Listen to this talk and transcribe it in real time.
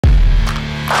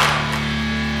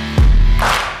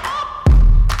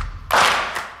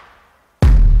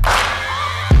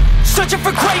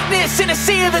aimless in a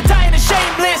sea of the dying and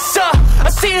shameless.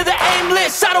 A sea of the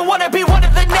aimless. I don't wanna be one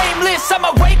of the nameless.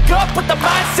 I'ma wake up with the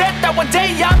mindset that one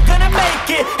day I'm gonna make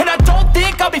it, and I don't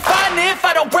think I'll be fine if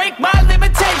I don't break my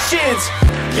limitations.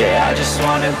 Yeah, I just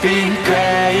wanna be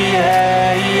great.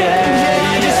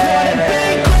 Yeah, I just wanna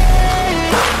be great.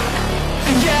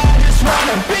 Yeah, I just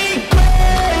wanna be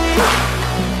great.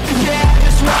 Yeah, I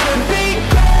just wanna be great.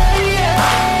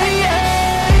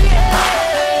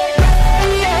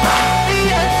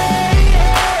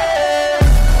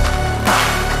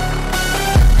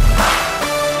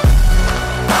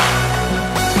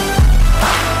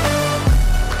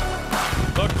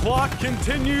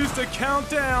 Continues to count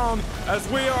down as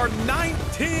we are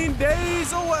 19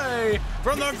 days away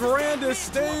from the grandest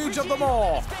stage of them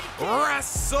all,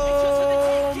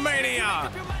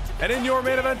 WrestleMania. And in your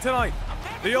main event tonight,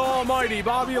 the almighty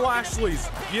Bobby Lashley's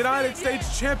United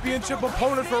States Championship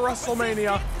opponent for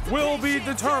WrestleMania will be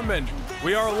determined.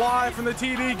 We are live from the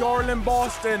TD Garden in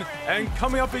Boston, and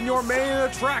coming up in your main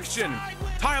attraction,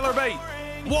 Tyler Bate,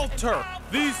 Walter.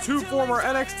 These two former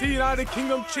NXT United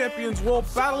Kingdom champions will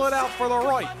battle it out for the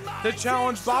right to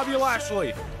challenge Bobby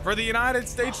Lashley for the United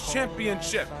States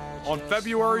Championship on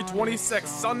February 26th,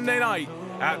 Sunday night,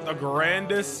 at the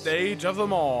grandest stage of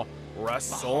them all,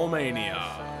 WrestleMania.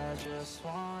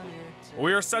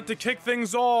 We are set to kick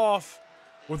things off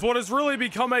with what has really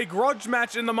become a grudge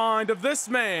match in the mind of this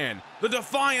man, the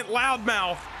defiant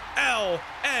loudmouth,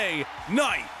 L.A.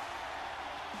 Knight.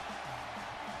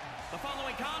 The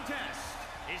following contest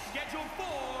is scheduled for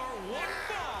one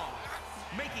fall.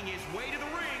 Making his way to the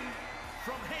ring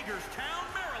from Hagerstown,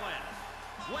 Maryland,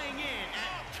 weighing in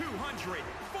at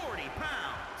 240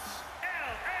 pounds,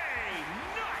 L.A.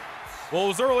 Knight. Well, it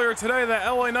was earlier today that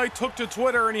L.A. Knight took to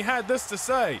Twitter and he had this to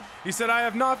say. He said, "I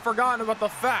have not forgotten about the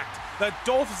fact that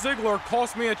Dolph Ziggler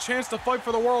cost me a chance to fight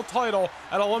for the world title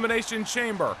at Elimination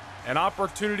Chamber. An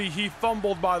opportunity he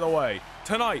fumbled, by the way.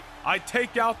 Tonight, I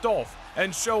take out Dolph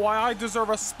and show why I deserve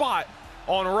a spot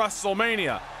on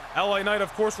WrestleMania." LA Knight,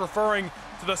 of course, referring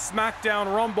to the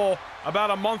SmackDown Rumble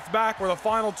about a month back, where the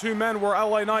final two men were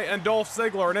LA Knight and Dolph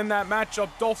Ziggler, and in that matchup,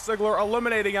 Dolph Ziggler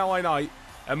eliminating LA Knight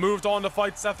and moved on to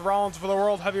fight Seth Rollins for the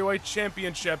World Heavyweight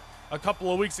Championship a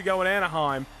couple of weeks ago in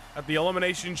Anaheim at the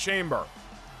Elimination Chamber.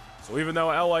 So even though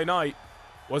LA Knight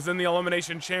was in the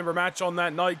Elimination Chamber match on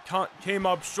that night, came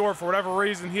up short for whatever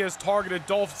reason, he has targeted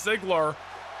Dolph Ziggler.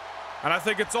 And I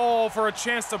think it's all for a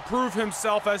chance to prove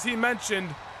himself, as he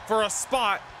mentioned, for a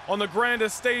spot on the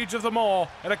grandest stage of them all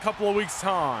in a couple of weeks'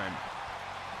 time.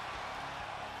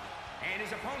 And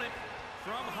his opponent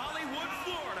from Hollywood,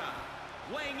 Florida,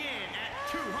 weighing in at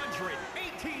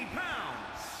 218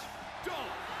 pounds, Dolph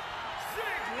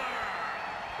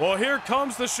Ziggler. Well, here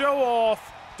comes the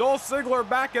show-off. Dolph Ziggler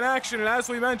back in action, and as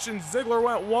we mentioned, Ziggler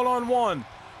went one-on-one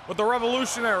with the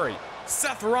revolutionary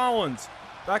Seth Rollins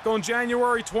back on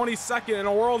January 22nd in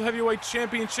a World Heavyweight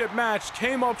Championship match.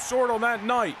 Came up short on that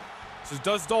night. So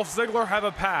does Dolph Ziggler have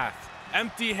a path,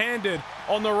 empty-handed,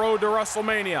 on the road to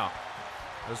WrestleMania?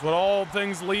 That's what all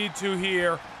things lead to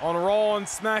here on Raw and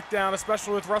SmackDown,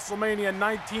 especially with WrestleMania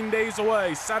 19 days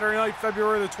away. Saturday night,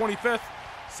 February the 25th.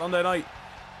 Sunday night,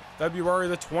 February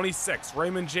the 26th.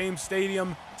 Raymond James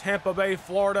Stadium, Tampa Bay,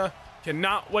 Florida.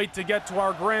 Cannot wait to get to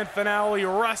our grand finale,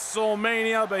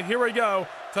 WrestleMania. But here we go.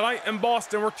 Tonight in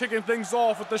Boston, we're kicking things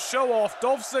off with the show-off,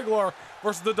 Dolph Ziggler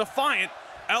versus the defiant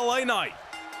LA Knight.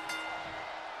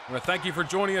 I want to thank you for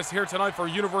joining us here tonight for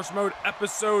Universe Mode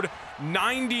episode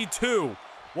 92.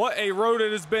 What a road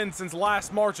it has been since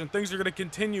last March, and things are going to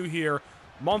continue here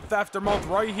month after month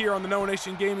right here on the No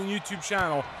Nation Gaming YouTube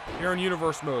channel here in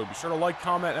Universe Mode. Be sure to like,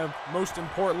 comment, and most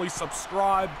importantly,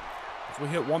 subscribe. If we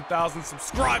hit 1,000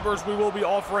 subscribers, we will be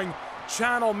offering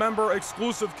channel member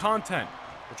exclusive content,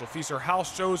 which will feature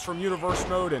house shows from Universe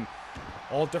Mode and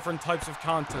all different types of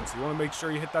content. So you want to make sure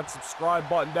you hit that subscribe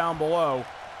button down below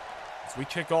as we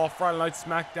kick off Friday Night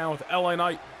SmackDown with LA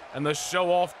Knight and the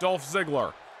show-off Dolph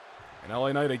Ziggler. And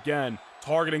LA Knight again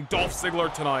targeting Dolph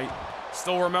Ziggler tonight.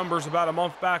 Still remembers about a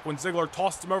month back when Ziggler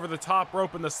tossed him over the top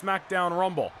rope in the SmackDown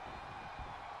Rumble.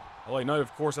 LA Knight,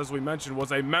 of course, as we mentioned,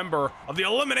 was a member of the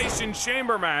Elimination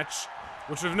Chamber match,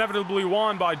 which was inevitably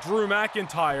won by Drew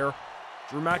McIntyre.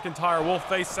 Drew McIntyre will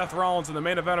face Seth Rollins in the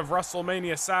main event of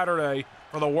WrestleMania Saturday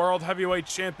for the World Heavyweight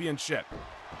Championship.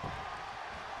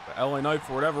 But LA Knight,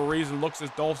 for whatever reason, looks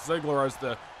at Dolph Ziggler as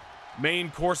the main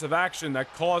course of action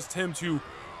that caused him to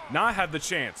not have the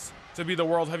chance to be the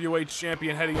World Heavyweight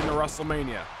Champion heading into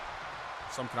WrestleMania.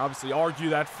 Some can obviously argue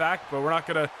that fact, but we're not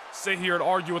going to sit here and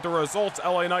argue with the results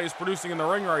LA Knight is producing in the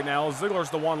ring right now. Ziggler's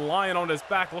the one lying on his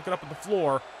back, looking up at the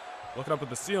floor, looking up at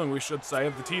the ceiling, we should say,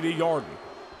 of the TD Garden.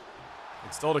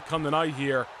 It's still to come tonight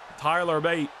here. Tyler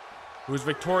Bate, who was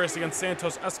victorious against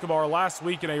Santos Escobar last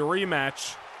week in a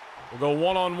rematch, will go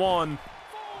one-on-one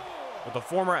with the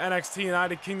former NXT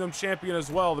United Kingdom champion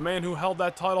as well, the man who held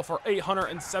that title for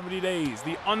 870 days,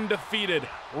 the undefeated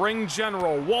ring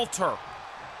general, Walter.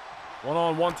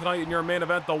 One-on-one tonight in your main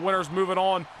event. The winner's moving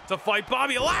on to fight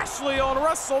Bobby Lashley on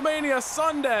WrestleMania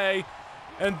Sunday.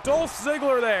 And Dolph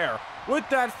Ziggler there with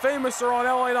that famouser on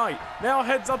LA Knight. Now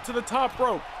heads up to the top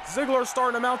rope. Ziggler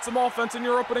starting to mount some offense in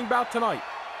your opening bout tonight.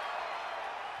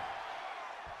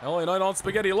 LA Knight on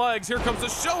spaghetti legs. Here comes the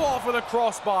show off with a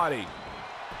crossbody.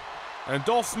 And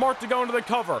Dolph smart to go into the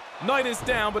cover. Knight is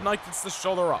down, but Knight gets the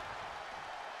shoulder up.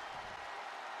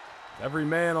 Every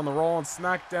man on the Raw and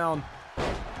SmackDown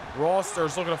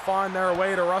rosters looking to find their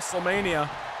way to WrestleMania.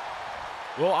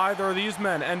 Will either of these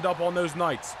men end up on those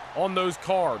nights, on those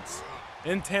cards,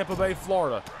 in Tampa Bay,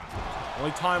 Florida?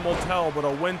 Only time will tell, but a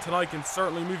win tonight can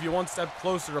certainly move you one step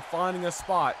closer to finding a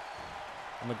spot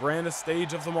on the grandest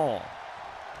stage of them all.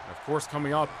 And of course,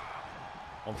 coming up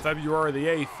on February the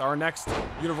 8th, our next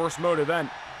Universe Mode event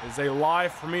is a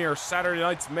live premiere Saturday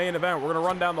night's main event. We're going to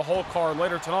run down the whole card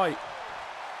later tonight.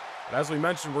 But as we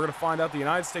mentioned, we're going to find out the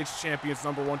United States Champion's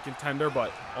 #1 contender.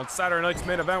 But on Saturday night's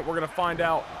main event, we're going to find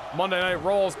out Monday Night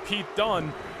Raw's Pete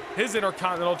Dunne, his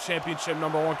Intercontinental Championship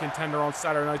 #1 contender on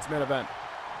Saturday night's main event.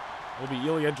 It'll be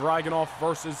Ilya Dragunov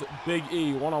versus Big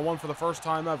E, one-on-one for the first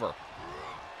time ever.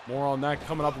 More on that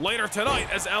coming up later tonight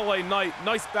as LA Knight,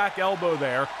 nice back elbow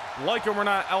there. Like him or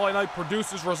not, LA Knight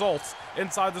produces results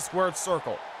inside the squared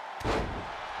circle.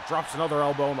 Drops another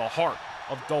elbow in the heart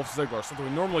of Dolph Ziggler, something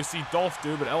we normally see Dolph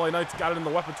do, but LA Knight's got it in the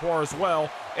repertoire as well.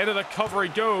 Into the cover he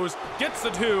goes, gets the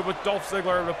two, but Dolph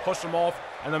Ziggler able to push him off,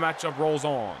 and the matchup rolls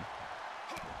on.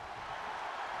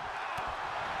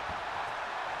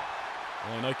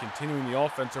 LA Knight continuing the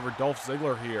offense over Dolph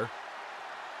Ziggler here.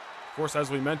 Of course,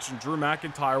 as we mentioned, Drew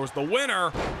McIntyre was the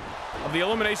winner of the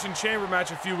Elimination Chamber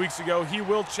match a few weeks ago. He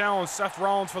will challenge Seth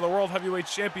Rollins for the World Heavyweight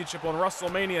Championship on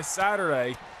WrestleMania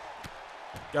Saturday.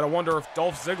 Gotta wonder if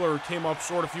Dolph Ziggler, who came up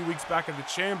short a few weeks back at the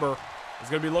Chamber, is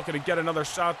gonna be looking to get another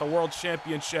shot at the World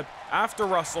Championship after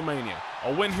WrestleMania.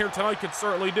 A win here tonight could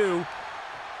certainly do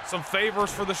some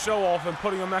favors for the show-off and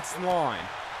putting him next in line.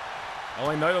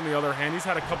 LA Knight, on the other hand, he's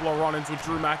had a couple of run-ins with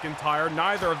Drew McIntyre.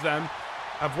 Neither of them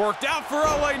have worked out for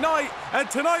LA Knight, and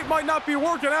tonight might not be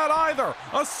working out either.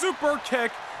 A super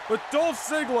kick, but Dolph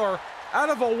Ziggler, out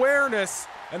of awareness,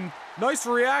 and nice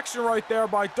reaction right there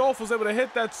by Dolph, was able to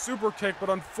hit that super kick, but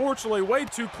unfortunately way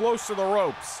too close to the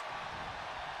ropes.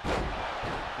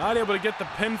 Not able to get the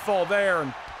pinfall there,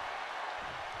 and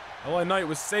LA Knight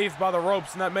was saved by the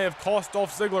ropes, and that may have cost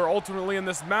Dolph Ziggler ultimately in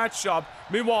this matchup.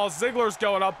 Meanwhile, Ziggler's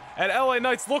going up, and LA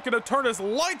Knight's looking to turn his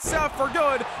lights out for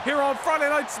good here on Friday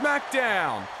Night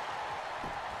SmackDown.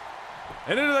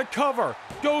 And into the cover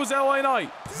goes LA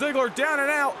Knight. Ziggler down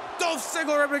and out. Dolph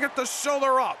Ziggler able to get the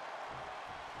shoulder up.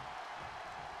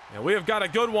 And we have got a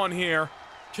good one here,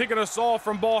 kicking us off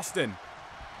from Boston.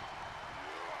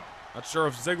 Not sure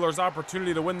if Ziggler's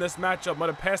opportunity to win this matchup might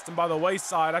have passed him by the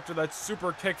wayside after that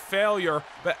super kick failure,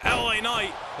 but LA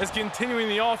Knight is continuing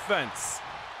the offense.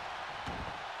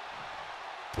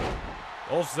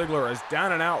 Dolph Ziggler is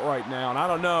down and out right now, and I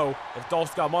don't know if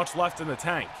Dolph's got much left in the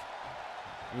tank.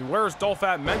 I mean, where's Dolph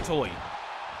at mentally?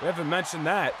 We haven't mentioned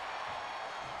that.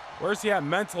 Where's he at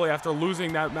mentally after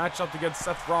losing that matchup against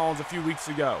Seth Rollins a few weeks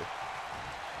ago?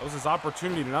 That was his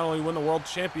opportunity to not only win the World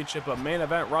Championship, but main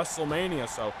event WrestleMania.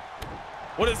 So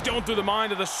what is going through the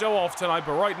mind of the show-off tonight?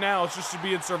 But right now, it just should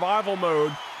be in survival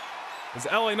mode, as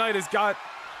LA Knight has got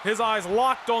his eyes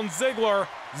locked on Ziggler.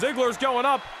 Ziggler's going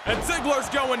up, and Ziggler's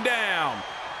going down.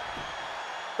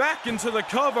 Back into the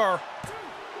cover.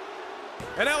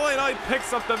 And LA Knight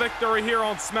picks up the victory here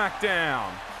on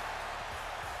SmackDown.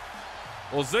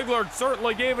 Well, Ziggler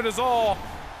certainly gave it his all.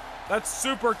 That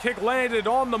super kick landed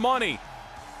on the money.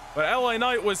 But LA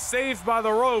Knight was saved by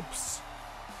the ropes.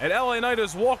 And LA Knight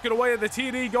is walking away at the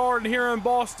TD Garden here in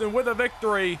Boston with a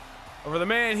victory over the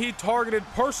man he targeted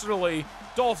personally,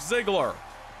 Dolph Ziggler.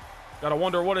 Gotta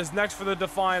wonder what is next for the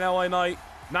Defiant LA Knight.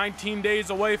 19 days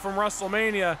away from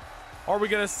WrestleMania. Are we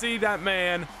gonna see that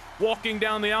man walking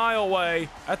down the aisleway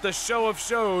at the Show of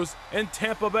Shows in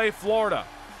Tampa Bay, Florida?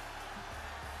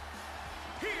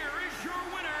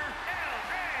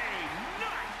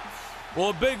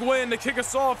 Well, a big win to kick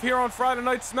us off here on Friday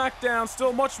Night SmackDown.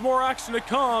 Still much more action to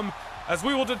come as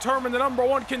we will determine the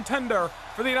 #1 contender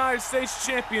for the United States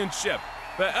Championship.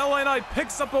 But LA Knight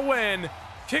picks up a win,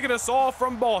 kicking us off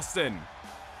from Boston.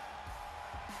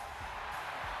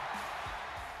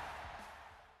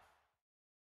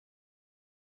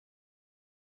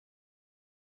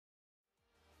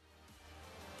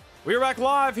 We are back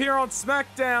live here on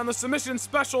SmackDown. The submission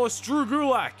specialist Drew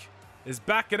Gulak is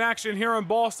back in action here in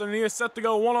Boston, and he is set to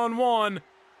go one-on-one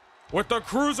with the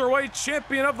Cruiserweight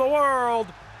Champion of the world,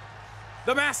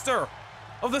 the master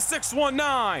of the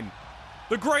 619,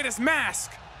 the greatest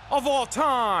mask of all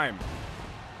time,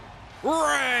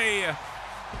 Rey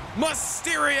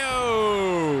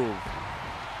Mysterio.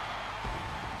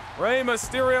 Rey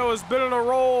Mysterio has been in a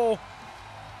role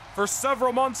for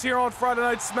several months here on Friday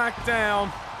Night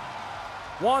SmackDown.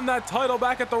 Won that title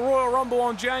back at the Royal Rumble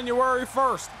on January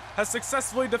 1st. Has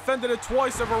successfully defended it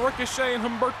twice over Ricochet and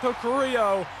Humberto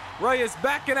Carrillo. Rey is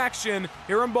back in action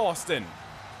here in Boston.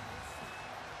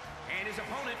 And his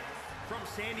opponent from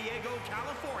San Diego,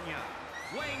 California,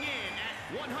 weighing in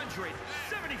at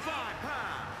 175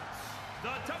 pounds, the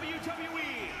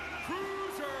WWE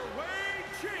Cruiserweight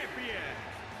Champion,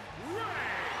 Rey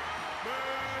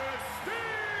Mysterio.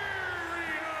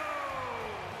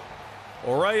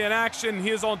 Rey in action.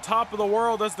 He is on top of the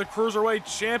world as the Cruiserweight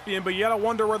Champion, but you gotta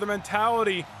wonder where the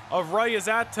mentality of Rey is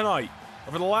at tonight.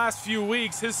 Over the last few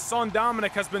weeks, his son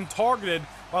Dominic has been targeted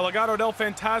by Legado del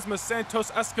Fantasma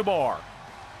Santos Escobar.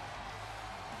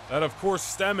 That, of course,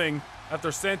 stemming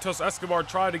after Santos Escobar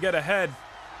tried to get ahead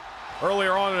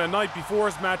earlier on in the night before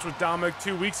his match with Dominic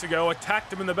 2 weeks ago,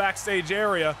 attacked him in the backstage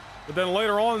area, but then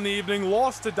later on in the evening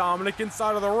lost to Dominic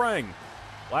inside of the ring.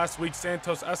 Last week,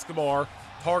 Santos Escobar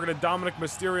targeted Dominic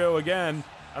Mysterio again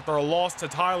after a loss to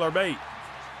Tyler Bate. You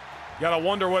gotta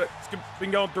wonder what's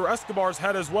been going through Escobar's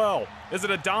head as well. Is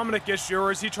it a Dominic issue, or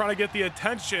is he trying to get the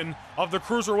attention of the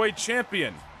Cruiserweight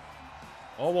Champion?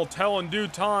 All we'll tell in due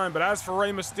time, but as for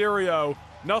Rey Mysterio,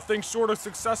 nothing short of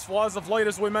successful as of late,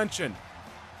 as we mentioned.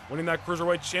 Winning that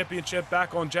Cruiserweight Championship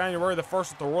back on January the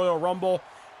 1st at the Royal Rumble,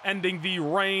 ending the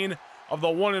reign of the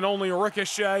one and only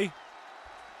Ricochet.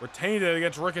 Retained it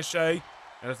against Ricochet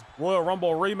in his Royal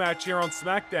Rumble rematch here on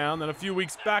SmackDown. Then a few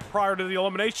weeks back prior to the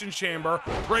Elimination Chamber,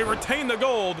 Rey retained the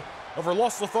gold over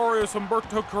Los Lotharios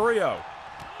Humberto Carrillo.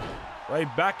 Rey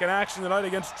back in action tonight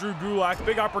against Drew Gulak.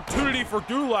 Big opportunity for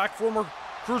Gulak, former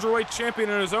Cruiserweight Champion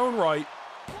in his own right.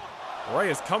 Rey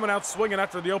is coming out swinging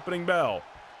after the opening bell.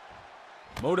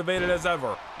 Motivated as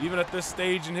ever, even at this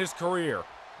stage in his career.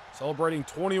 Celebrating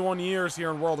 21 years here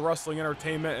in World Wrestling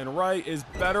Entertainment, and Rey is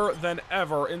better than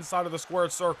ever inside of the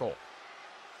squared circle.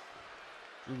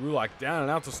 Drew Gulak down and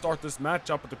out to start this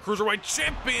matchup, but the Cruiserweight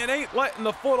Champion ain't letting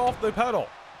the foot off the pedal.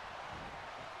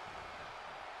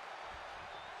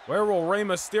 Where will Rey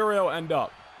Mysterio end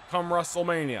up come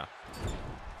WrestleMania?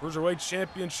 Cruiserweight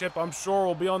Championship, I'm sure,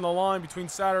 will be on the line between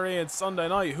Saturday and Sunday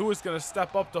night. Who is going to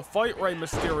step up to fight Rey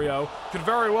Mysterio? Could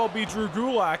very well be Drew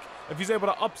Gulak if he's able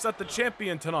to upset the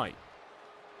champion tonight.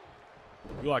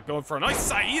 Gulak going for a nice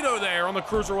Saito there on the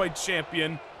Cruiserweight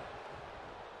Champion.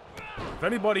 If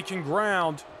anybody can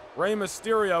ground Rey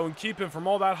Mysterio and keep him from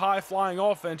all that high-flying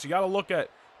offense, you got to look at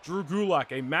Drew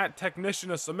Gulak, a mat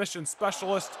technician, a submission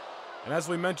specialist, and as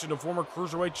we mentioned, a former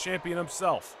Cruiserweight Champion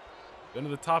himself. Been to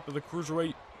the top of the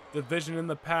Cruiserweight division in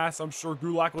the past. I'm sure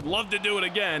Gulak would love to do it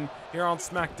again here on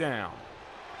SmackDown.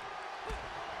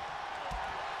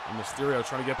 And Mysterio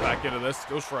trying to get back into this.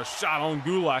 Goes for a shot on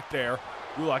Gulak there.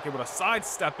 Gulak able to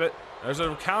sidestep it. There's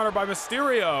a counter by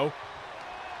Mysterio.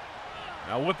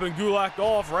 Now whipping Gulak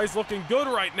off. Rey's looking good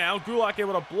right now. Gulak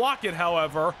able to block it,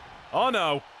 however. Oh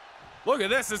no. Look at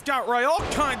this. It's got Rey all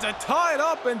kinds of tied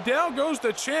up, and down goes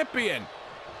the champion.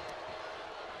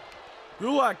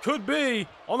 Gulak could be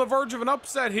on the verge of an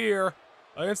upset here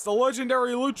against the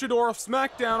legendary luchador of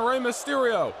SmackDown, Rey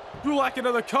Mysterio. Gulak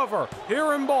into the cover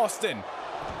here in Boston.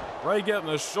 Rey getting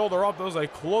the shoulder up. That was a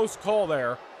close call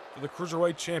there for the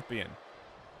Cruiserweight Champion.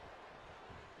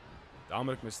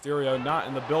 Dominic Mysterio not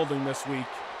in the building this week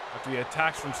after the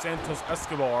attacks from Santos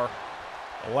Escobar.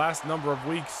 The last number of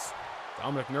weeks,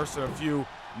 Dominic nursing a few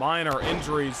minor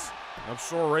injuries. I'm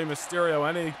sure Rey Mysterio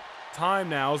any time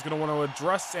now is going to want to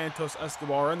address Santos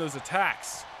Escobar in those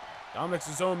attacks. Dominic's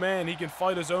his own man. He can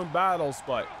fight his own battles,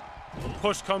 but when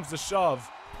push comes to shove,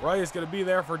 Rey is going to be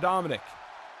there for Dominic.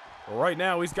 But right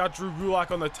now, he's got Drew Gulak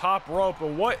on the top rope,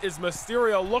 and what is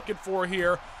Mysterio looking for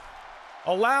here?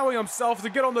 Allowing himself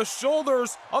to get on the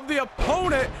shoulders of the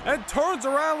opponent and turns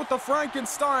around with the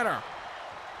Frankensteiner.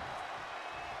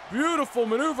 Beautiful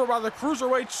maneuver by the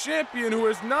Cruiserweight Champion, who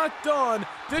is not done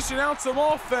dishing out some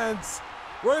offense.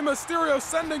 Rey Mysterio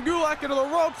sending Gulak into the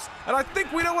ropes, and I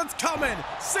think we know what's coming.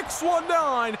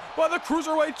 619 by the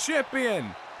Cruiserweight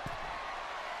Champion.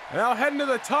 Now heading to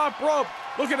the top rope,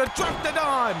 looking to drop the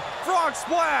Don. Frog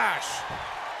Splash.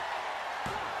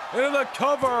 Into the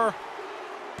cover.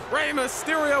 Rey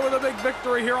Mysterio with a big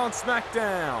victory here on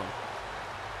SmackDown.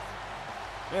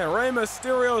 Man, Rey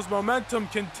Mysterio's momentum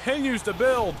continues to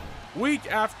build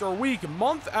week after week,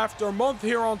 month after month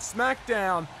here on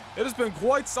SmackDown. It has been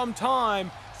quite some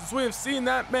time since we have seen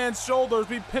that man's shoulders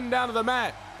be pinned down to the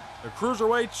mat. The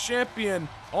Cruiserweight Champion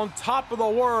on top of the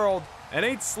world and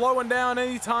ain't slowing down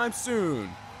anytime soon.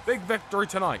 Big victory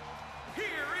tonight. Here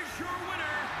is your winner,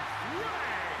 Rey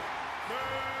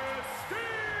Mysterio!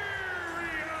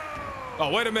 Oh,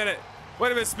 wait a minute.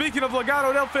 Speaking of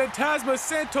Legado del Fantasma,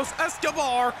 Santos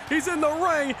Escobar, he's in the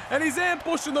ring and he's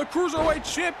ambushing the Cruiserweight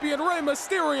Champion, Rey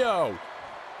Mysterio.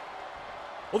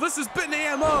 Well, this has been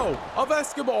the MO of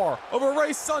Escobar over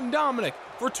Rey's son Dominic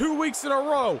for 2 weeks in a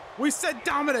row. We said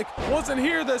Dominic wasn't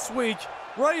here this week.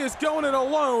 Rey is going in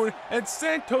alone and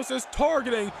Santos is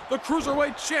targeting the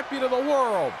Cruiserweight Champion of the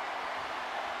world.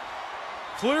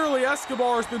 Clearly,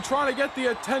 Escobar has been trying to get the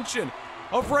attention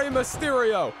of Rey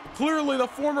Mysterio. Clearly, the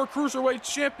former Cruiserweight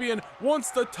Champion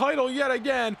wants the title yet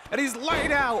again, and he's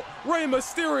laid out Rey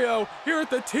Mysterio here at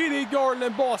the TD Garden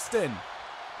in Boston.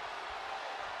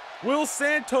 Will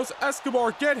Santos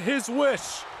Escobar get his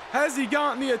wish? Has he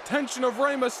gotten the attention of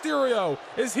Rey Mysterio?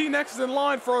 Is he next in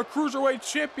line for a Cruiserweight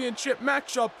Championship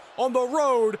matchup on the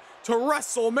road to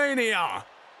WrestleMania?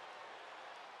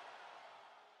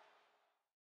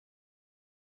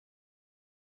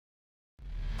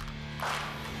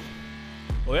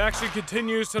 Well, the action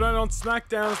continues tonight on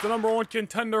SmackDown as the #1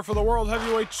 contender for the World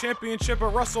Heavyweight Championship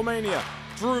at WrestleMania.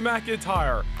 Drew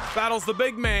McIntyre battles the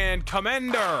big man,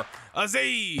 Commander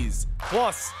Aziz.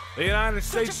 Plus, the United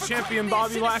States Champion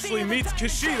Bobby Lashley meets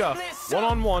Kushida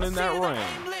one-on-one in that ring.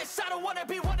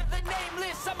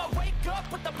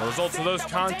 The results of those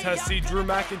contests see Drew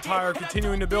McIntyre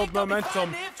continuing to build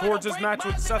momentum towards his match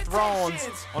with Seth Rollins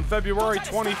on February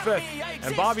 25th.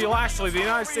 And Bobby Lashley, the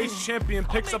United States Champion,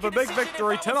 picks up a big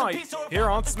victory tonight here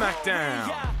on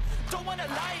SmackDown.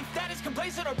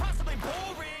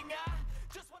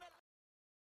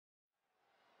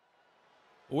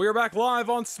 We're back live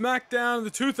on SmackDown, the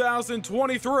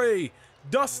 2023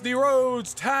 Dusty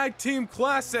Rhodes Tag Team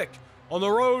Classic on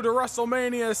the road to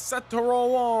WrestleMania is set to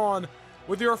roll on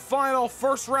with your final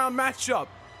first round matchup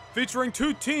featuring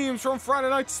two teams from Friday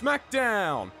Night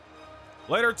SmackDown.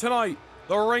 Later tonight,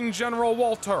 the Ring General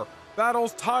Walter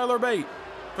battles Tyler Bate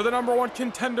for the #1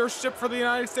 contendership for the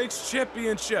United States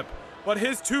Championship, but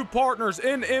his two partners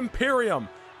in Imperium,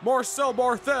 Marcel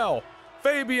Barthel,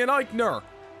 Fabian Eichner,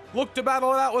 look to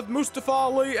battle it out with Mustafa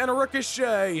Ali and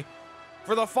Ricochet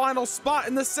for the final spot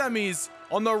in the semis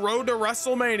on the road to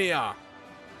WrestleMania.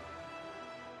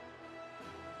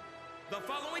 The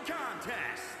following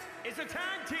contest is a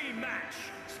tag team match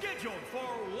scheduled for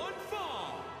one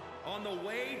fall on the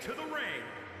way to the ring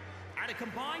at a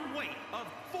combined weight of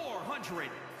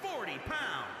 440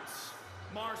 pounds.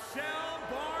 Marcel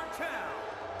Barthel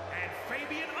and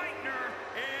Fabian Eichner,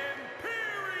 Imperium!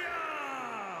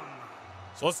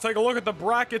 So let's take a look at the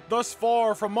bracket thus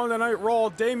far from Monday Night Raw.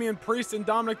 Damian Priest and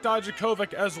Dominik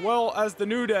Dijakovic, as well as the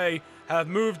New Day, have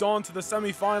moved on to the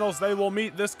semifinals. They will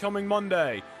meet this coming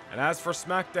Monday. And as for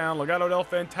SmackDown, Legado del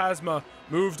Fantasma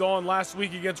moved on last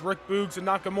week against Rick Boogs and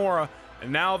Nakamura,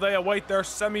 and now they await their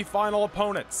semifinal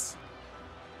opponents.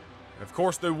 And of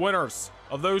course, the winners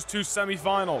of those two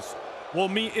semifinals will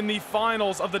meet in the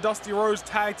finals of the Dusty Rhodes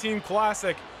Tag Team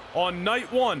Classic on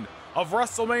night 1 of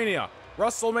WrestleMania.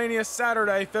 WrestleMania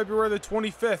Saturday, February the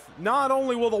 25th. Not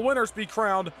only will the winners be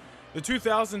crowned the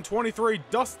 2023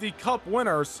 Dusty Cup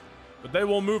winners, but they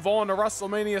will move on to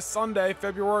WrestleMania Sunday,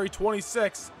 February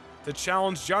 26th, to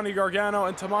challenge Johnny Gargano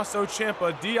and Tommaso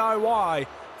Ciampa DIY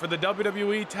for the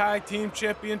WWE Tag Team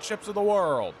Championships of the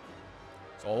world.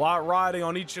 So a lot riding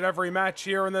on each and every match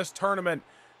here in this tournament,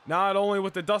 not only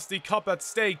with the Dusty Cup at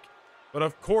stake, but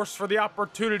of course for the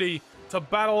opportunity to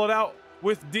battle it out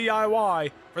with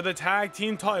DIY for the tag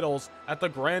team titles at the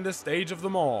grandest stage of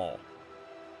them all.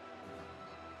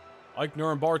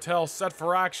 Eichner and Barthel set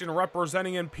for action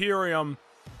representing Imperium.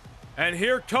 And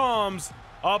here comes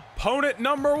opponent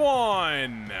number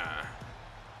 1.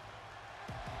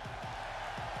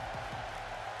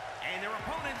 And their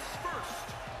opponents first,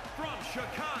 from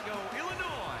Chicago,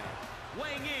 Illinois,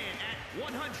 weighing in at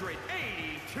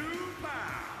 182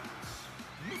 pounds,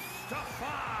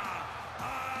 Mustafa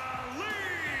Ali.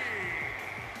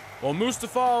 Well,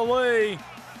 Mustafa Ali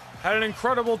had an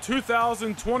incredible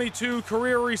 2022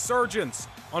 career resurgence.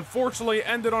 Unfortunately,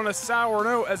 ended on a sour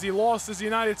note as he lost his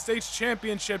United States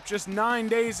Championship just 9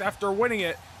 days after winning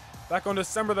it back on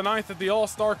December the 9th at the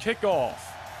All-Star Kickoff.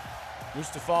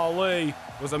 Mustafa Ali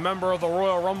was a member of the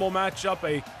Royal Rumble matchup,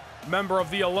 a member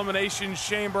of the Elimination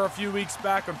Chamber a few weeks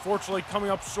back, unfortunately coming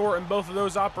up short in both of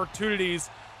those opportunities.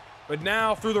 But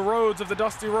now, through the roads of the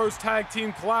Dusty Rhodes Tag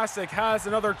Team Classic, has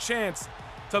another chance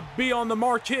to be on the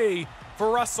marquee for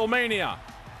WrestleMania.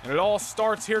 And it all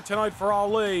starts here tonight for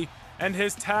Ali and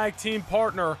his tag team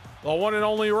partner, the one and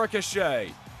only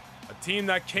Ricochet. A team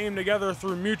that came together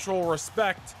through mutual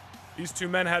respect. These two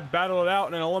men had battled it out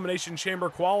in an Elimination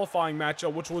Chamber qualifying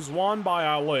matchup, which was won by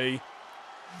Ali.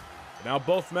 And now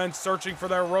both men searching for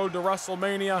their road to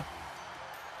WrestleMania.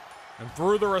 And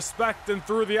through the respect and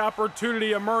through the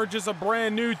opportunity emerges a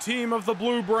brand new team of the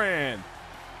Blue brand.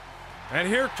 And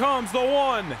here comes the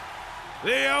one,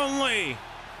 the only,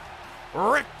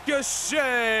 Ricochet.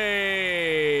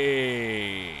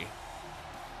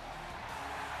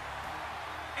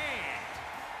 And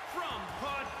from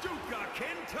Paducah,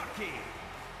 Kentucky,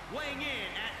 weighing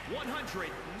in at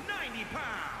 190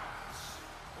 pounds,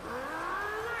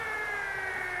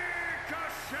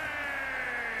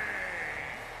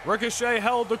 Ricochet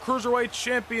held the Cruiserweight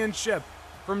Championship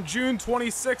from June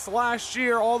 26th last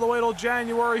year all the way till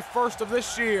January 1st of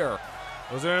this year.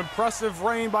 It was an impressive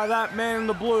reign by that man in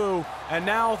the blue, and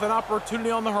now with an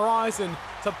opportunity on the horizon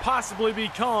to possibly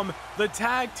become the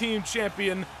tag team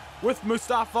champion with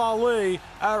Mustafa Ali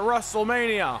at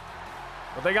WrestleMania.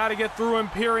 But they got to get through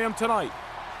Imperium tonight,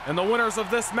 and the winners of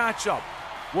this matchup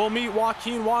will meet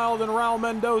Joaquin Wilde and Raul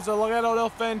Mendoza, Legado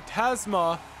del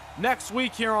Fantasma, next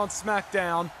week here on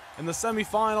SmackDown in the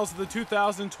semifinals of the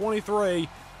 2023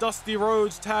 Dusty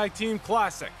Rhodes Tag Team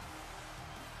Classic.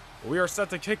 We are set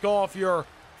to kick off your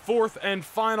fourth and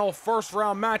final first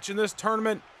round match in this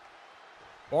tournament.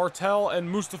 Bartel and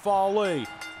Mustafa Ali.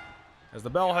 As the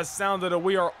bell has sounded and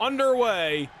we are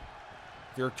underway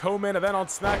with your co-main event on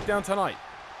SmackDown tonight.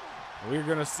 We're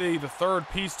going to see the third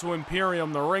piece to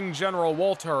Imperium, the ring general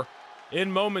Walter,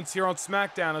 in moments here on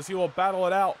SmackDown as he will battle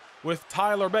it out with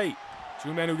Tyler Bate.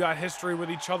 Two men who got history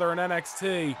with each other in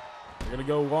NXT. They're going to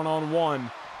go one-on-one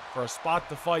for a spot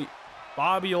to fight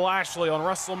Bobby Lashley on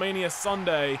WrestleMania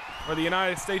Sunday for the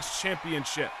United States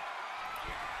Championship.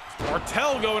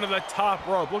 Bartel going to the top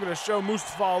rope, looking to show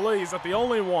Mustafa Ali he's not the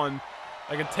only one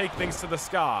that can take things to the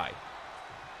sky.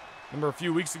 Remember a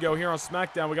few weeks ago here on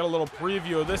SmackDown, we got a little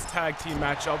preview of this tag team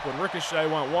matchup when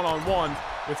Ricochet went one-on-one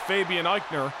with Fabian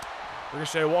Eichner.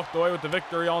 Ricochet walked away with the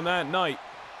victory on that night.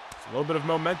 A little bit of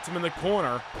momentum in the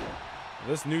corner.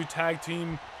 This new tag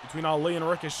team between Ali and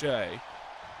Ricochet.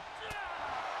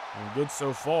 And good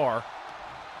so far.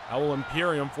 How will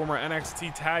Imperium, former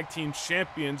NXT tag team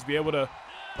champions, be able to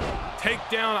take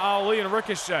down Ali and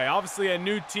Ricochet? Obviously a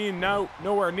new team, now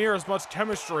nowhere near as much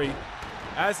chemistry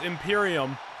as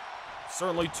Imperium.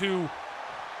 Certainly two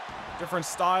different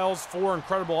styles, four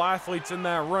incredible athletes in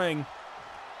that ring.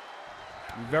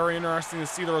 Very interesting to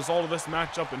see the result of this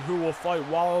matchup and who will fight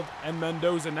Wilde and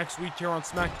Mendoza next week here on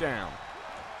SmackDown.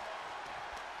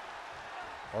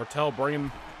 Bartel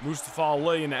bringing Mustafa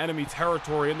Ali into enemy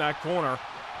territory in that corner.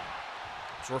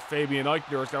 I'm sure Fabian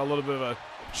Eichner has got a little bit of a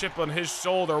chip on his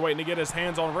shoulder waiting to get his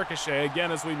hands on Ricochet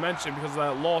again, as we mentioned, because of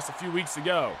that loss a few weeks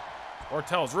ago.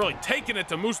 Bartel's really taking it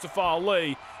to Mustafa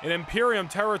Ali in Imperium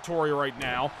territory right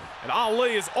now, and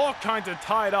Ali is all kinds of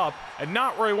tied up and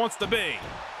not where he wants to be.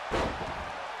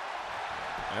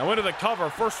 Now into the cover.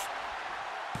 First,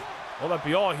 will that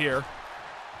be all here?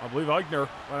 I believe Eichner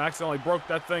accidentally broke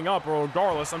that thing up, or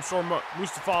regardless, I'm sure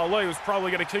Mustafa Ali was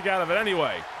probably going to kick out of it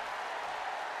anyway.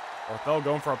 Bartel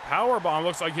going for a power bomb,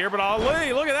 looks like here, but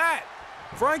Ali, look at that!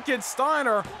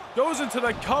 Frankensteiner goes into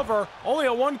the cover. Only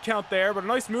a 1 count there, but a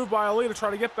nice move by Ali to try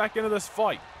to get back into this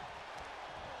fight.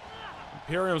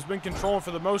 Imperium's been controlling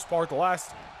for the most part the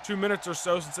last 2 minutes or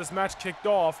so since this match kicked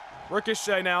off.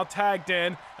 Ricochet now tagged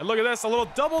in, and look at this, a little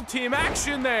double team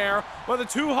action there by the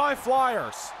two high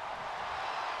flyers.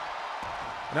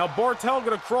 Now Bartel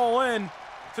gonna crawl in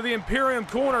to the Imperium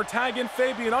corner, tag in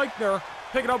Fabian Eichner,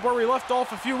 picking up where we left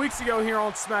off a few weeks ago here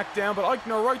on SmackDown, but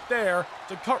Eichner right there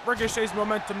to cut Ricochet's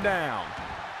momentum down.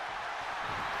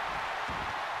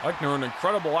 Eichner, an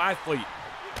incredible athlete,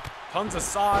 tons of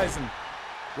size and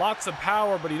lots of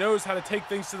power, but he knows how to take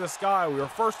things to the sky. We were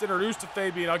first introduced to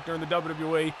Fabian Eichner in the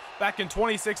WWE back in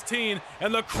 2016,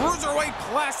 and the Cruiserweight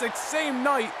Classic same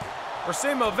night, or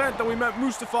same event that we met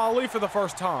Mustafa Ali for the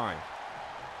first time.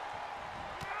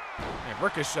 And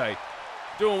Ricochet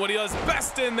doing what he does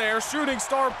best in there, shooting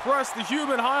star press, the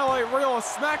human highlight reel of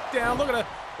SmackDown, looking to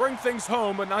bring things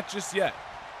home, but not just yet.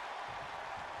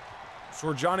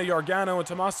 Sure, Johnny Gargano and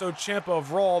Tommaso Ciampa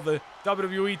of Raw, the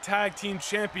WWE Tag Team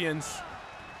Champions,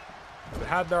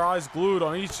 had their eyes glued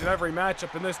on each and every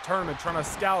matchup in this tournament, trying to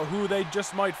scout who they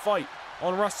just might fight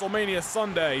on WrestleMania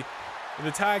Sunday in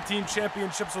the Tag Team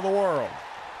Championships of the world.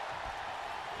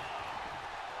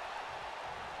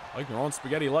 Eichner on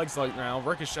spaghetti legs right now.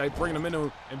 Ricochet bringing him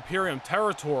into Imperium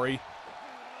territory.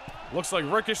 Looks like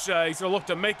Ricochet is going to look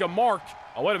to make a mark.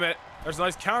 Oh, wait a minute. There's a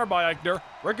nice counter by Aichner.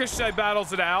 Ricochet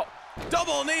battles it out.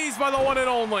 Double knees by the one and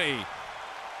only.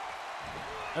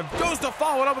 And goes to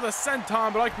follow it up with a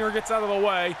senton, but Aichner gets out of the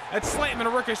way and slamming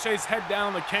Ricochet's head down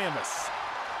on the canvas.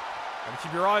 Gotta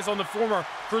keep your eyes on the former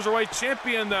Cruiserweight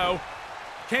champion, though.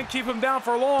 Can't keep him down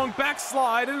for long.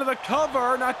 Backslide into the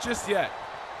cover. Not just yet.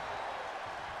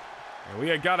 And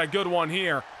we got a good one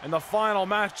here in the final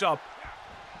matchup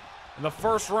in the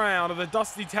first round of the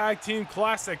Dusty Tag Team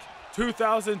Classic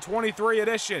 2023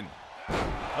 edition.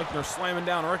 Aichner slamming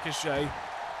down Ricochet.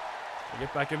 To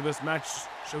get back into this match,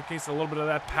 showcase a little bit of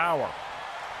that power.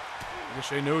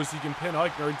 Ricochet knows he can pin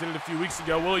Aichner. He did it a few weeks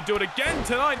ago. Will he do it again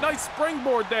tonight? Nice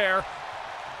springboard there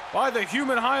by the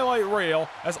human highlight reel,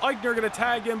 as Aichner gonna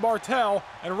tag in Bartel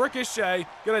and Ricochet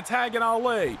gonna tag in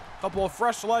Ali. Couple of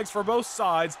fresh legs for both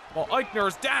sides, while Aichner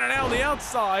is down and out on the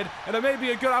outside, and it may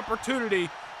be a good opportunity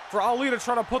for Ali to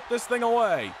try to put this thing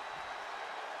away.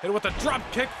 Hit with a drop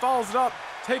kick, follows it up,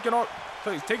 taking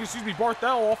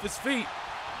Bartel off his feet.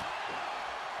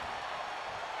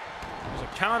 There's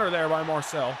a counter there by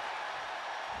Marcel.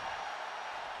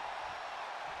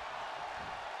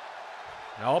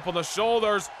 Now up on the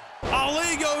shoulders,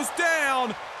 Ali goes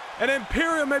down, and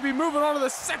Imperium may be moving on to the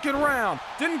second round.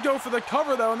 Didn't go for the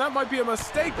cover though, and that might be a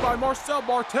mistake by Marcel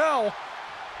Bartel,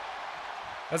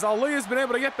 as Ali has been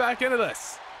able to get back into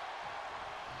this.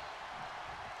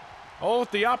 All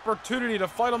with the opportunity to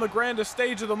fight on the grandest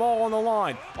stage of them all on the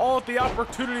line. All with the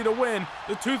opportunity to win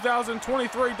the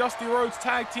 2023 Dusty Rhodes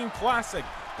Tag Team Classic.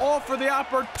 All for the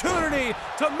opportunity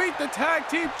to meet the Tag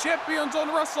Team Champions on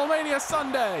WrestleMania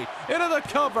Sunday. Into the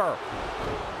cover.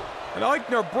 And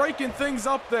Aichner breaking things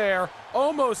up there.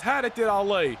 Almost had it, did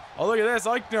Ali. Oh, look at this.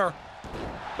 Aichner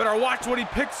better watch what he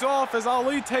picks off as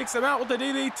Ali takes him out with the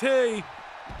DDT.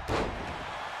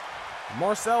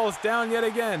 Marcel is down yet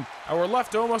again. And we're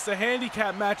left to almost a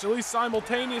handicap match, at least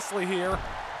simultaneously here.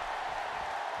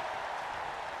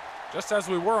 Just as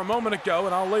we were a moment ago,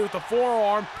 and Ali with the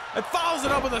forearm, and follows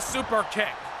it up with a super kick.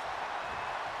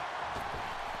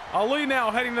 Ali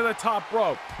now heading to the top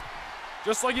rope,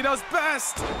 just like he does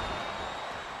best.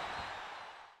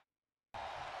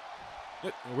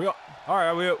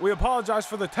 We apologize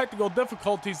for the technical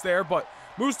difficulties there, but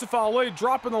Mustafa Ali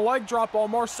dropping the leg drop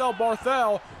on Marcel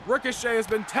Barthel. Ricochet has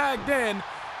been tagged in,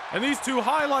 and these two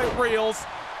highlight reels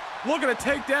looking to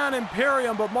take down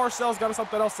Imperium, but Marcel's got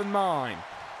something else in mind.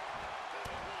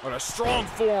 But a strong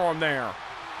forearm there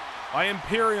by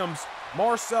Imperium's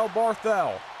Marcel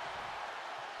Barthel.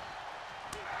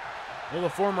 Will the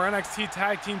former NXT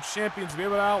Tag Team Champions be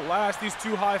able to outlast these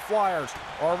two high flyers?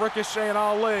 Or Ricochet and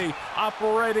Ali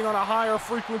operating on a higher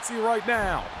frequency right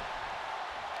now?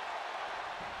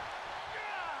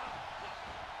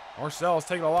 Marcel has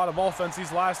taken a lot of offense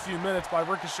these last few minutes by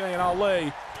Ricochet and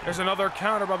Ali. There's another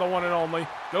counter by the one and only.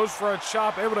 Goes for a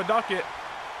chop, able to duck it.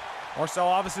 Marcel,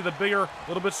 obviously the bigger,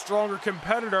 little bit stronger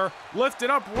competitor, lifting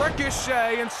up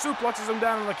Ricochet and suplexes him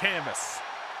down on the canvas.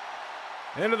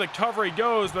 Into the cover he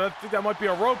goes, but I think that might be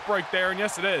a rope break there, and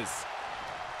yes it is.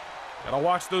 Gotta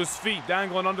watch those feet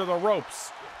dangling under the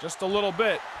ropes just a little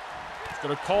bit. It's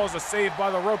gonna cause a save by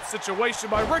the rope situation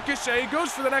by Ricochet. He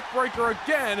goes for the neck breaker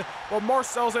again, but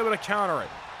Marcel's able to counter it.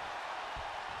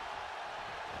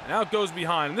 And now it goes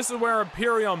behind, and this is where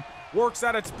Imperium works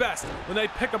at its best, when they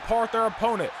pick apart their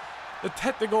opponent. The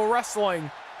technical wrestling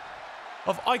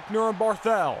of Aichner and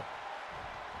Barthel.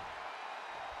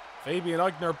 Fabian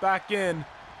Aichner back in.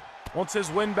 Wants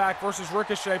his win back versus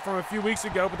Ricochet from a few weeks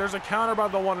ago, but there's a counter by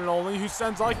the one and only, who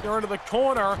sends Aichner into the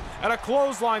corner, and a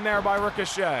clothesline there by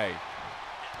Ricochet.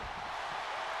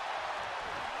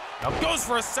 Now goes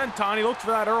for a senton. He looked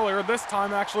for that earlier. This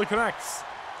time actually connects.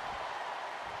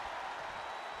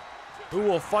 Who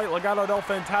will fight Legado del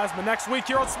Fantasma next week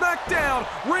here on SmackDown?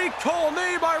 Recall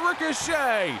knee by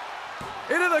Ricochet.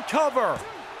 Into the cover.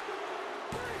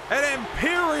 And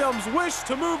Imperium's wish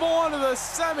to move on to the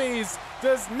semis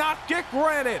does not get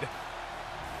granted.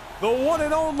 The one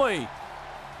and only,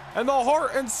 and the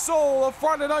heart and soul of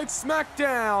Friday Night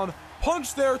SmackDown,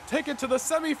 punch their ticket to the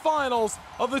semifinals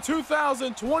of the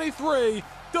 2023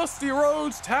 Dusty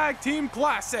Rhodes Tag Team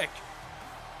Classic.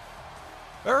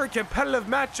 Very competitive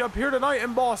matchup here tonight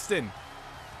in Boston.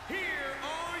 Here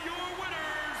are your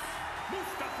winners,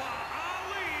 Mustafa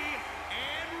Ali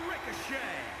and Ricochet.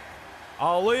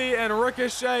 Ali and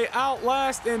Ricochet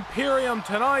outlast Imperium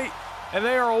tonight, and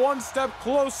they are one step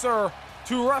closer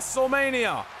to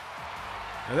WrestleMania.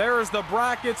 And there's the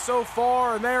bracket so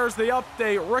far, and there's the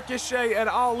update. Ricochet and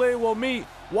Ali will meet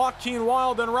Joaquin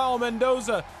Wilde and Raul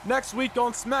Mendoza next week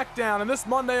on SmackDown. And this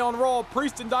Monday on Raw,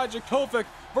 Priest and Dijakovic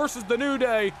versus The New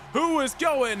Day. Who is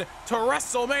going to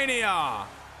WrestleMania?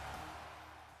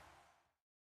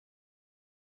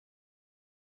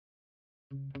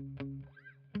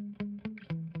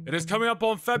 It is coming up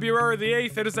on February the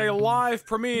 8th. It is a live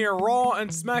premiere, Raw and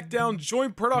SmackDown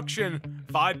joint production,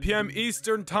 5 p.m.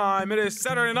 Eastern Time. It is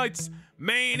Saturday night's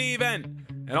main event.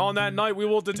 And on that night, we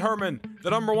will determine the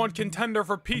 #1 contender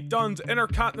for Pete Dunne's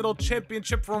Intercontinental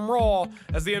Championship from Raw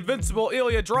as the invincible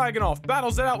Ilya Dragunov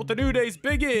battles it out with the New Day's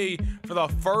Big E for the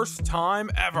first time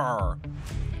ever.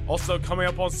 Also coming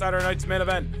up on Saturday night's main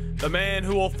event, the man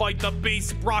who will fight the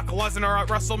beast Brock Lesnar at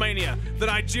WrestleMania, the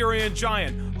Nigerian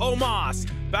Giant, Omos,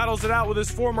 battles it out with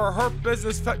his former Hurt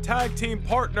Business tag team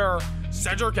partner,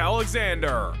 Cedric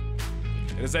Alexander.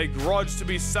 It is a grudge to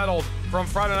be settled from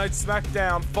Friday Night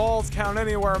SmackDown Falls Count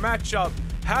Anywhere matchup.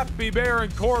 Happy Bear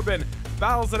and Corbin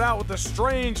battles it out with the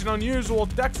strange and unusual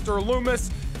Dexter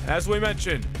Lumis. As we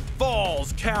mentioned,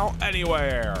 Falls Count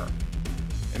Anywhere.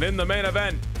 And in the main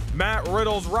event, Matt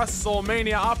Riddle's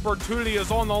WrestleMania opportunity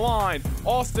is on the line.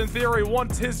 Austin Theory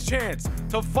wants his chance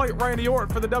to fight Randy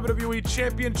Orton for the WWE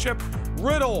Championship.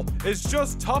 Riddle is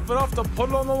just tough enough to put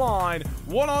it on the line,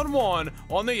 one-on-one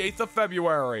on the 8th of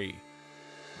February.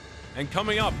 And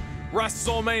coming up,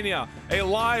 WrestleMania, a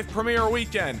live premiere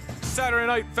weekend, Saturday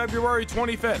night, February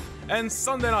 25th, and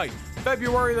Sunday night,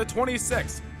 February the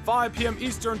 26th, 5 p.m.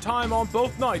 Eastern Time on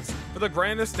both nights for the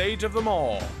grandest stage of them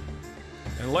all.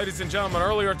 And ladies and gentlemen,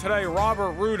 earlier today,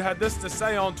 Robert Roode had this to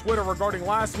say on Twitter regarding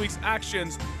last week's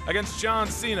actions against John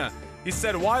Cena. He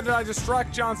said, "Why did I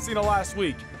distract John Cena last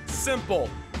week? Simple.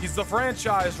 He's the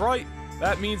franchise, right?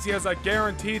 That means he has a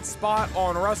guaranteed spot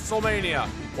on WrestleMania.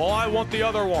 Well, I want the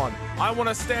other one. I want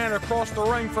to stand across the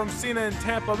ring from Cena in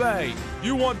Tampa Bay.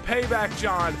 You want payback,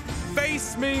 John?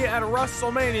 Face me at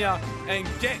WrestleMania and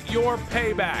get your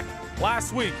payback."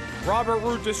 Last week, Robert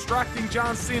Roode distracting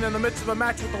John Cena in the midst of a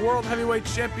match with the World Heavyweight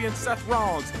Champion Seth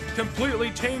Rollins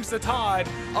completely changed the tide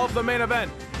of the main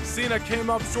event. Cena came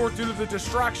up short due to the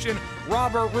distraction.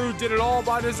 Robert Roode did it all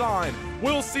by design.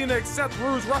 Will Cena accept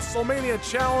Roode's WrestleMania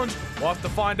challenge? We'll have to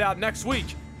find out next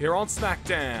week here on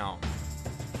SmackDown.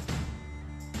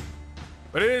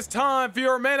 But it is time for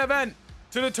your main event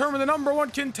to determine the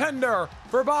 #1 contender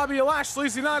for Bobby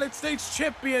Lashley's United States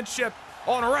Championship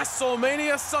on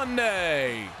WrestleMania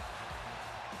Sunday.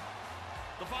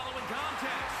 The following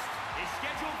contest is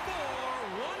scheduled for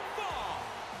one fall.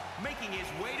 Making his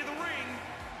way to the ring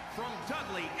from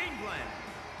Dudley, England,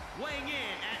 weighing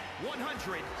in at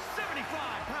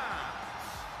 175 pounds,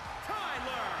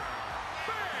 Tyler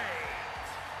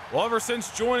Bate. Well, ever since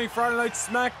joining Friday Night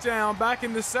SmackDown back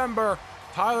in December,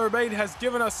 Tyler Bate has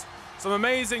given us some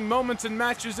amazing moments and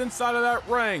matches inside of that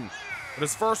ring. But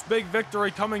his first big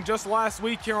victory coming just last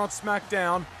week here on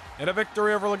SmackDown, and a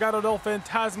victory over Legado del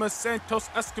Fantasma Santos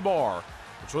Escobar,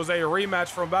 which was a rematch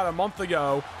from about a month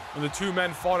ago when the two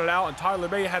men fought it out and Tyler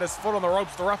Bate had his foot on the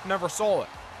ropes. The ref never saw it.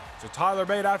 So Tyler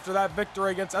Bate, after that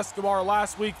victory against Escobar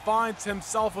last week, finds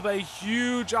himself with a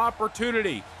huge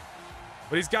opportunity.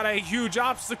 But he's got a huge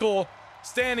obstacle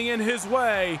standing in his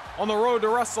way on the road to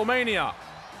WrestleMania.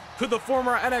 Could the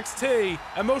former NXT,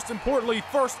 and most importantly,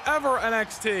 first ever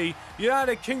NXT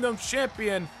United Kingdom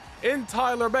champion in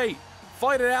Tyler Bate,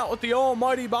 fight it out with the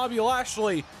almighty Bobby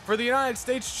Lashley for the United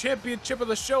States Championship of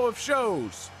the Show of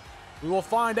Shows? We will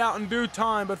find out in due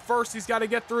time, but first he's got to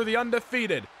get through the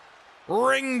undefeated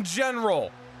Ring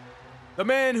General, the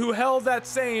man who held that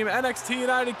same NXT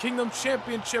United Kingdom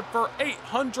Championship for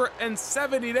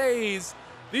 870 days.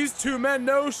 These two men,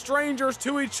 no strangers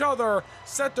to each other,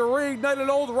 set to reignite an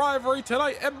old rivalry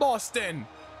tonight in Boston.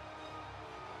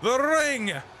 The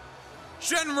Ring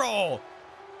General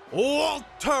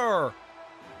Walter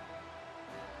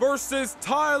versus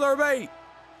Tyler Bate.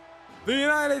 The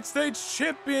United States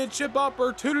Championship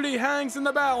opportunity hangs in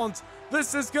the balance.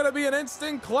 This is going to be an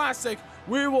instant classic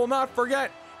we will not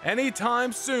forget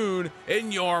anytime soon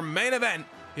in your main event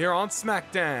here on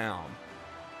SmackDown.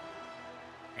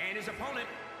 And his opponent,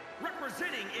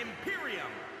 representing Imperium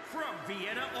from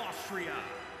Vienna, Austria,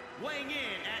 weighing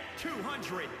in at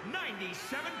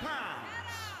 297 pounds,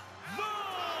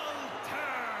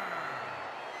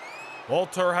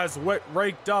 Walter has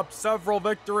raked up several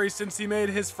victories since he made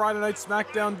his Friday Night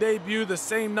SmackDown debut the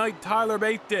same night Tyler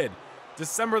Bate did.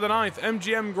 December the 9th,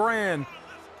 MGM Grand,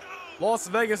 Las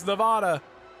Vegas, Nevada,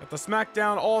 at the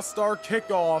SmackDown All-Star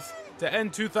Kickoff to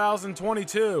end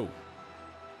 2022.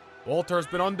 Walter has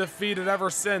been undefeated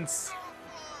ever since,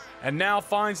 and now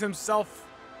finds himself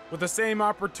with the same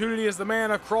opportunity as the man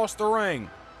across the ring.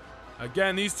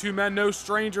 Again, these two men no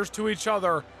strangers to each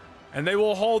other, and they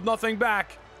will hold nothing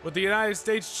back with the United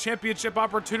States Championship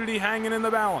opportunity hanging in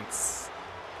the balance.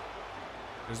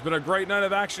 It's been a great night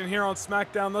of action here on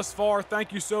SmackDown thus far.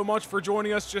 Thank you so much for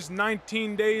joining us just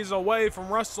 19 days away from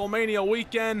WrestleMania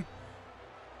weekend.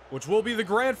 which will be the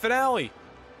grand finale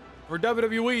for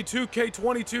WWE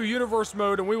 2K22 Universe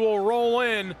Mode, and we will roll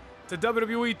in to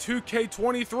WWE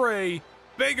 2K23,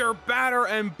 bigger, badder,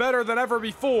 and better than ever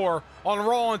before on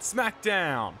Raw and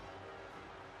SmackDown.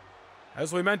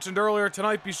 As we mentioned earlier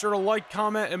tonight, be sure to like,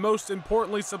 comment, and most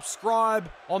importantly, subscribe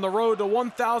on the road to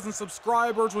 1,000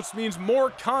 subscribers, which means more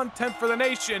content for the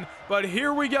nation. But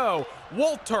here we go.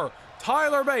 Walter,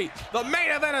 Tyler Bate, the main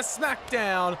event of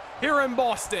SmackDown here in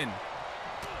Boston.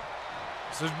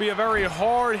 This would be a very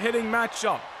hard-hitting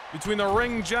matchup between the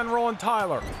ring general and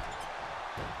Tyler.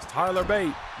 Tyler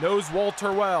Bate knows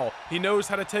Walter well. He knows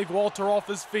how to take Walter off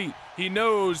his feet. He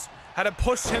knows how to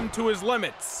push him to his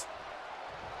limits.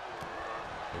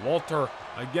 Walter,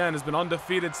 again, has been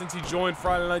undefeated since he joined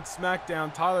Friday Night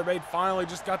SmackDown. Tyler Bate finally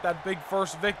just got that big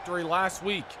first victory last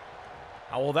week.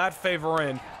 How will that favor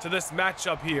in to this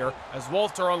matchup here as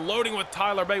Walter unloading with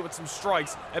Tyler Bate with some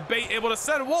strikes, and Bate able to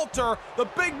send Walter, the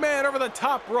big man, over the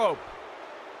top rope.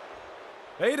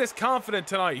 Bate is confident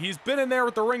tonight. He's been in there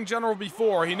with the ring general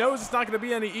before. He knows it's not going to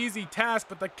be any easy task,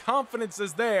 but the confidence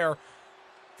is there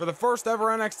for the first ever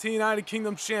NXT United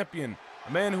Kingdom champion.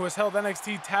 A man who has held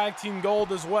NXT Tag Team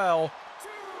Gold as well.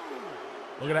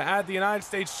 Looking to add the United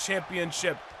States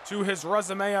Championship to his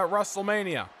resume at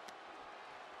WrestleMania.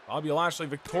 Bobby Lashley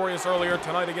victorious earlier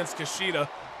tonight against Kushida.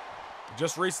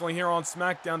 Just recently here on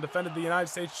SmackDown defended the United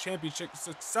States Championship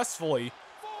successfully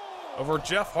over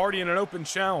Jeff Hardy in an open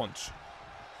challenge.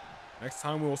 Next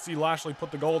time we will see Lashley put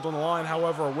the gold on the line,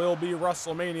 however, will be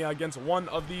WrestleMania against one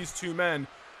of these two men.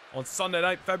 On Sunday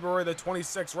night, February the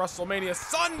 26th, WrestleMania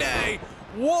Sunday,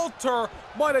 Walter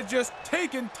might have just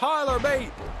taken Tyler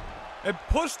Bate and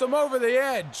pushed him over the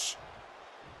edge.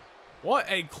 What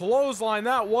a clothesline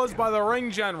that was by the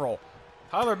ring general.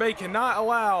 Tyler Bate cannot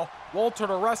allow Walter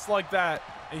to rest like that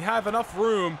and have enough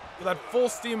room for that full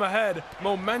steam ahead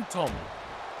momentum.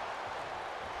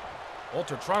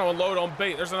 Walter trying to unload on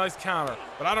Bate. There's a nice counter,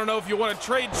 but I don't know if you want to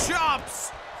trade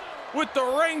chops with the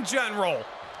ring general.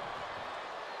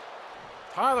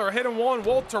 Tyler hit him one,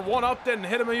 Walter one-upped it and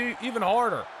hit him even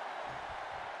harder.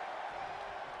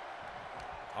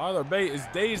 Tyler Bate is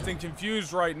dazed and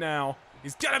confused right now.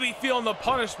 He's got to be feeling the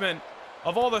punishment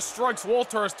of all the strikes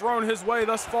Walter has thrown his way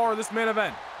thus far in this main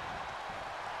event.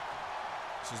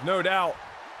 This is no doubt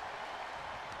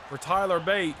for Tyler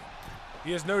Bate.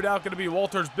 He is no doubt going to be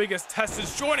Walter's biggest test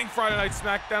since joining Friday Night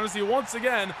SmackDown, as he once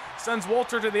again sends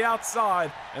Walter to the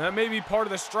outside, and that may be part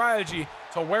of the strategy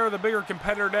to wear the bigger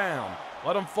competitor down.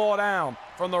 Let him fall down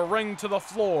from the ring to the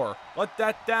floor. Let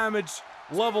that damage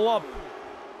level up.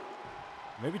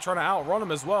 Maybe trying to outrun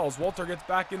him as well as Walter gets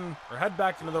back in, or head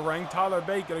back into the ring. Tyler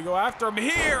Bate gonna go after him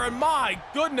here, and my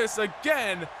goodness,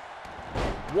 again,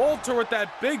 Walter with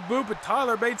that big boot, but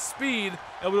Tyler Bate's speed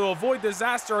able to avoid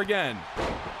disaster again.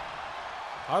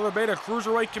 Tyler Bate, a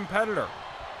cruiserweight competitor.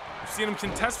 We've seen him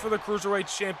contest for the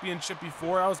Cruiserweight Championship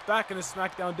before. I was back in his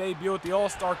SmackDown debut at the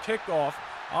All-Star Kickoff.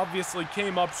 Obviously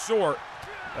came up short.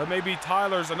 That may be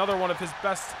Tyler's another one of his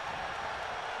best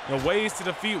ways to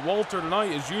defeat Walter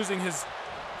tonight is using his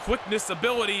quickness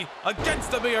ability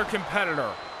against a bigger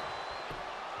competitor.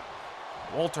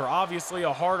 Walter obviously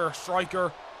a harder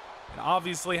striker and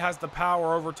obviously has the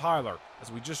power over Tyler, as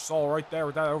we just saw right there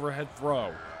with that overhead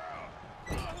throw.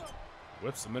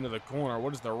 Whips him into the corner.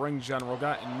 What does the ring general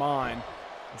got in mind?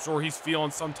 I'm sure he's feeling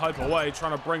some type of way,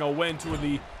 trying to bring a win to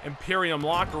the Imperium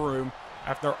locker room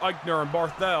after Eichner and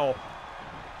Barthel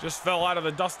just fell out of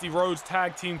the Dusty Rhodes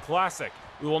Tag Team Classic.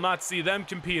 We will not see them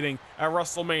competing at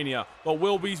WrestleMania, but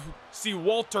will we see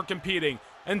Walter competing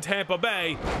in Tampa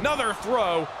Bay? Another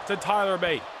throw to Tyler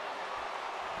Bate.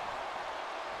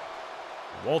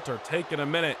 Walter taking a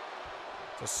minute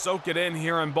to soak it in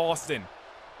here in Boston.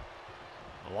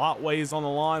 A lot weighs on the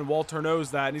line. Walter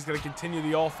knows that, and he's going to continue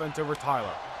the offense over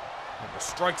Tyler. And the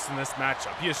strikes in this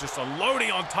matchup. He is just unloading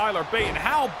on Tyler Bate, and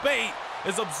how Bate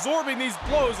is absorbing these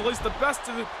blows, at least the best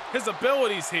of his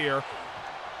abilities here.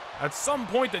 At some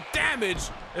point, the damage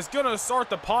is going to start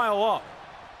to pile up.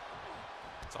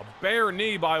 It's a bare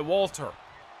knee by Walter.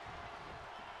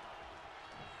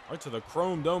 Right to the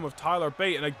chrome dome of Tyler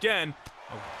Bate, and again,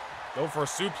 go for a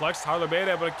suplex. Tyler Bate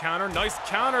able to counter. Nice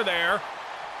counter there.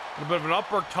 A little bit of an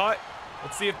uppercut.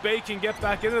 Let's see if Bate can get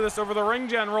back into this over the ring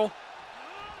general.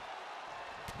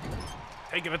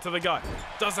 Taking it to the gut.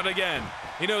 Does it again.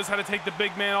 He knows how to take the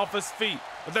big man off his feet.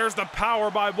 But there's the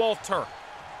power by Walter.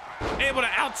 Able to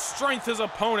outstrength his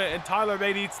opponent, and Tyler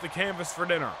Bate eats the canvas for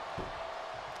dinner.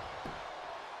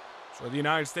 So the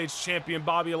United States champion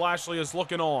Bobby Lashley is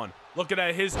looking on. Looking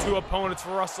at his two opponents for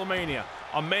WrestleMania.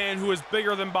 a man who is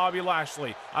bigger than Bobby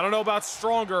Lashley. I don't know about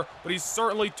stronger, but he's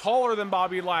certainly taller than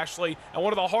Bobby Lashley and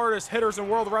one of the hardest hitters in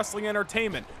World Wrestling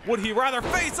Entertainment. Would he rather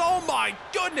face, oh my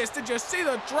goodness, did you see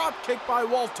the drop kick by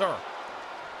Walter?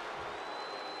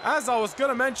 As I was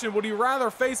gonna mention, would he rather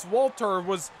face Walter?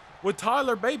 Would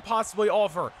Tyler Bate possibly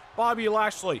offer Bobby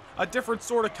Lashley a different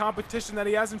sort of competition that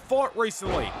he hasn't fought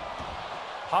recently?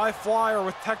 High flyer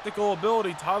with technical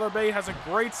ability. Tyler Bate has a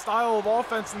great style of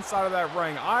offense inside of that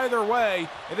ring. Either way,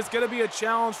 it is going to be a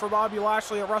challenge for Bobby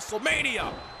Lashley at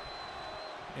WrestleMania.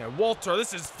 And Walter,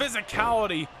 this is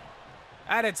physicality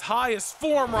at its highest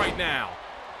form right now.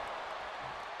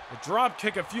 The drop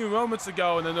kick a few moments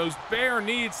ago, and then those bare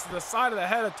knees to the side of the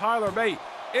head of Tyler Bate.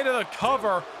 Into the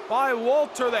cover by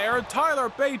Walter there, and Tyler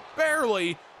Bate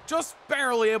just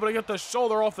barely able to get the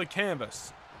shoulder off the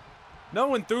canvas.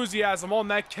 No enthusiasm on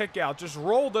that kick out, just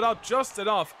rolled it up just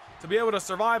enough to be able to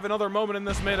survive another moment in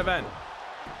this main event.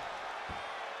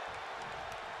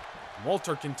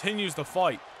 Walter continues the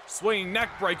fight. Swinging neck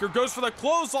breaker, goes for the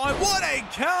clothesline. What a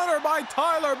counter by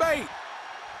Tyler Bate!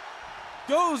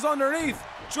 Goes underneath,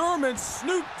 German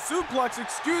suplex,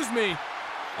 excuse me.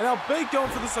 And now Bate going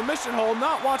for the submission hold,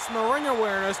 not watching the ring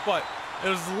awareness, but it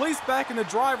was at least back in the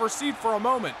driver's seat for a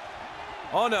moment.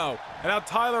 Oh no, and now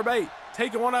Tyler Bate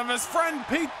taking one of his friend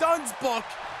Pete Dunne's book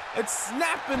and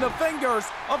snapping the fingers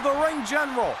of the ring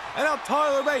general. And now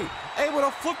Tyler Bate able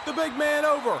to flip the big man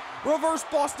over. Reverse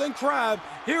Boston Crab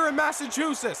here in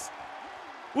Massachusetts.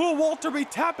 Will Walter be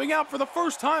tapping out for the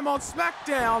first time on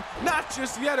SmackDown? Not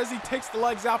just yet, as he takes the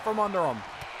legs out from under him.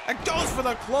 And goes for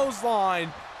the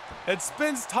clothesline. It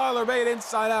spins Tyler Bate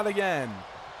inside out again.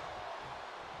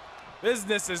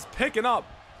 Business is picking up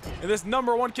in this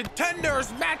 #1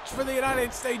 contenders match for the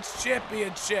United States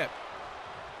Championship.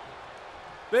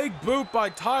 Big boot by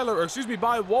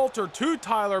by Walter to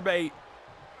Tyler Bate.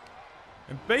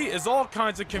 And Bate is all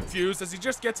kinds of confused as he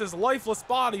just gets his lifeless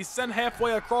body sent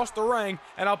halfway across the ring,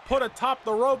 and I'll put atop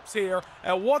the ropes here.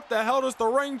 And what the hell does the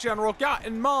ring general got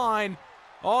in mind?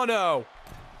 Oh no.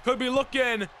 Could be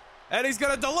looking, and he's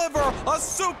gonna deliver a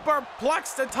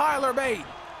superplex to Tyler Bate.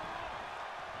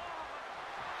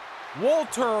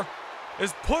 Walter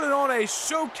is putting on a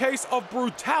showcase of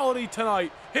brutality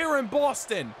tonight here in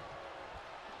Boston.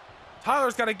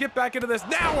 Tyler's got to get back into this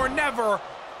now or never,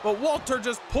 but Walter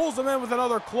just pulls him in with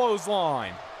another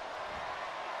clothesline.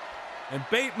 And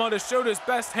Bate might have showed his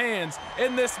best hands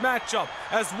in this matchup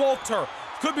as Walter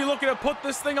could be looking to put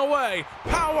this thing away.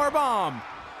 Powerbomb.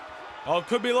 Oh,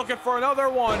 could be looking for another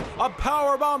one. A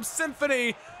powerbomb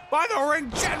symphony by the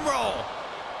ring general.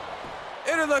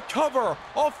 Into the cover,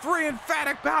 all 3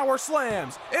 emphatic power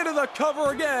slams. Into the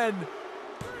cover again.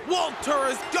 Walter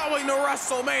is going to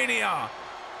WrestleMania.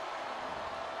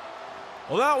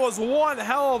 Well, that was one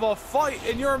hell of a fight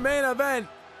in your main event.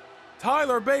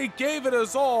 Tyler Bate gave it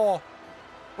his all,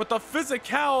 with the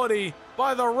physicality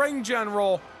by the ring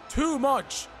general. Too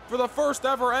much for the first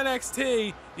ever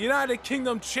NXT United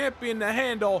Kingdom champion to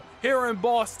handle here in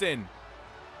Boston.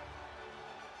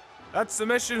 That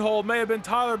submission hold may have been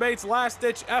Tyler Bate's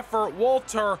last-ditch effort.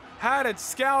 Walter had it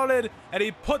scouted, and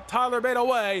he put Tyler Bate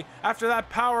away after that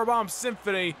powerbomb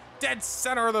symphony, dead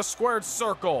center of the squared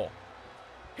circle.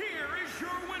 Here is your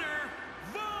winner,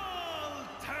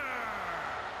 Walter!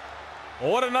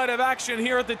 Well, what a night of action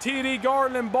here at the TD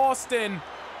Garden in Boston.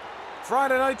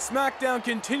 Friday Night SmackDown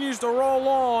continues to roll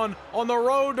on the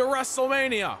road to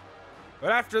WrestleMania.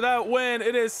 But after that win,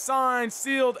 it is signed,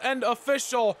 sealed, and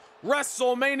official.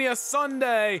 WrestleMania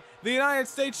Sunday, the United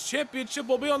States Championship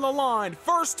will be on the line.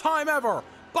 First time ever,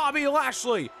 Bobby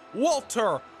Lashley,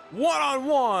 Walter,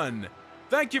 one-on-one.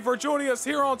 Thank you for joining us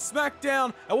here on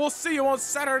SmackDown, and we'll see you on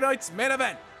Saturday night's main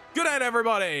event. Good night,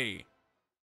 everybody.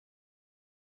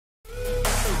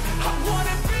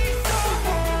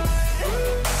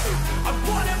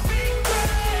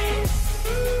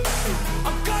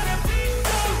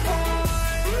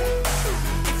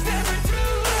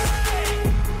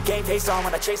 Game face on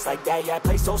when I chase like that. Yeah, I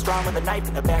play so strong with a knife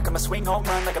in the back. I'ma swing home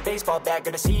run like a baseball bat.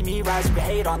 Gonna see me rise, if you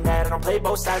hate on that. I don't play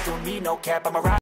both sides, don't need no cap. I'm a